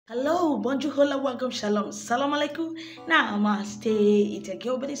Hello, bonjour, hola, welcome, shalom, salam alaikum. Namaste. It's a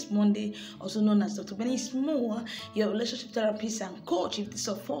girl, Benny Monday, also known as Dr. Benny Small, your relationship therapist and coach. If this is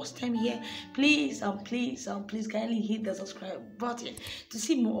your first time here, please kindly hit the subscribe button to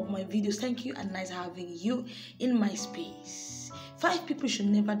see more of my videos. Thank you and nice having you in my space. 5 people should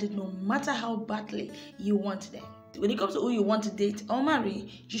never date, no matter how badly you want them. When it comes to who you want to date or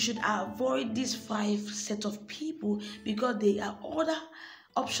marry, you should avoid these 5 sets of people because they are other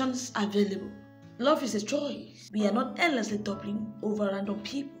options available. Love is a choice. We are not endlessly toppling over random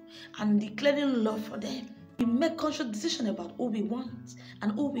people and declaring love for them. We make conscious decisions about who we want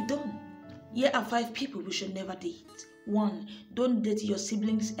and who we don't. Here are 5 people we should never date. 1. Don't date your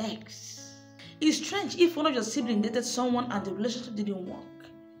sibling's ex. It's strange if one of your siblings dated someone and the relationship didn't work,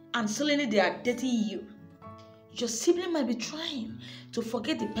 and suddenly they are dating you. Your sibling might be trying to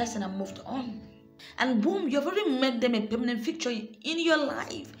forget the person and moved on. And boom, you've already made them a permanent fixture in your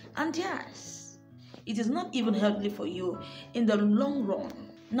life and theirs. It is not even healthy for you in the long run.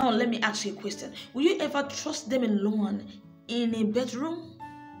 Now let me ask you a question. Will you ever trust them alone in a bedroom?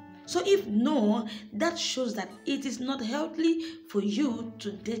 So if no, that shows that it is not healthy for you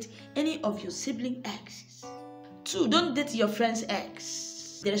to date any of your sibling exes. 2. Don't date your friend's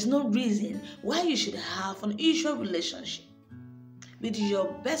ex. There is no reason why you should have an unusual relationship with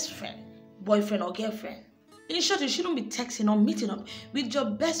your best friend, boyfriend or girlfriend. In short, you shouldn't be texting or meeting up with your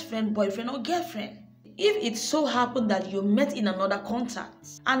best friend, boyfriend or girlfriend. If it so happened that you met in another contact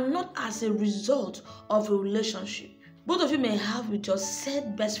and not as a result of a relationship both of you may have with your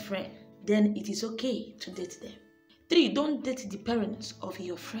said best friend, then it is okay to date them. 3. Don't date the parents of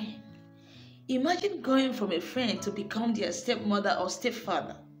your friend. Imagine going from a friend to become their stepmother or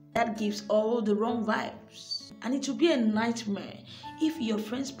stepfather. That gives all the wrong vibes. And it will be a nightmare if your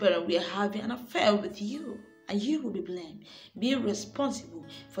friend's parents were having an affair with you and you will be blamed, being responsible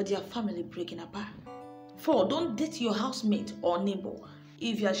for their family breaking apart. 4. Don't date your housemate or neighbor.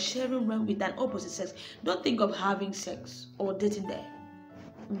 If you are sharing room with an opposite sex, don't think of having sex or dating them.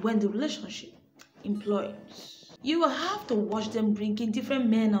 When the relationship employs, you will have to watch them bringing different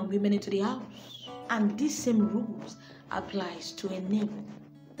men and women into the house. And these same rules applies to a neighbor.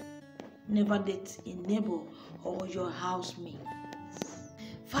 Never date a neighbor or your housemate.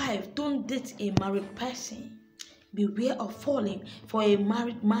 5. Don't date a married person. Beware of falling for a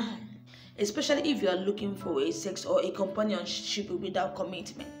married man, especially if you are looking for a sex or a companionship without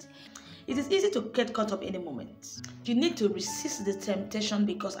commitment. It is easy to get caught up in a moment. You need to resist the temptation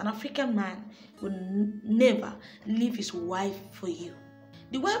because an African man will never leave his wife for you.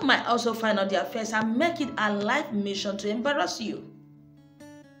 The wife might also find out the affairs and make it a life mission to embarrass you.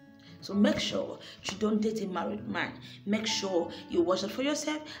 So make sure you don't date a married man. Make sure you watch out for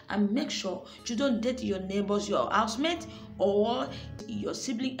yourself and make sure you don't date your neighbors, your housemate, or your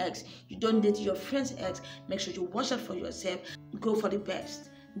sibling ex. You don't date your friend's ex. Make sure you watch out for yourself. Go for the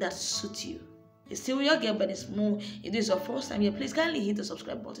best that suits you. It's still your girl, Benny Small. If this is your first time here, please kindly hit the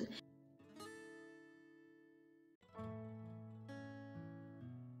subscribe button.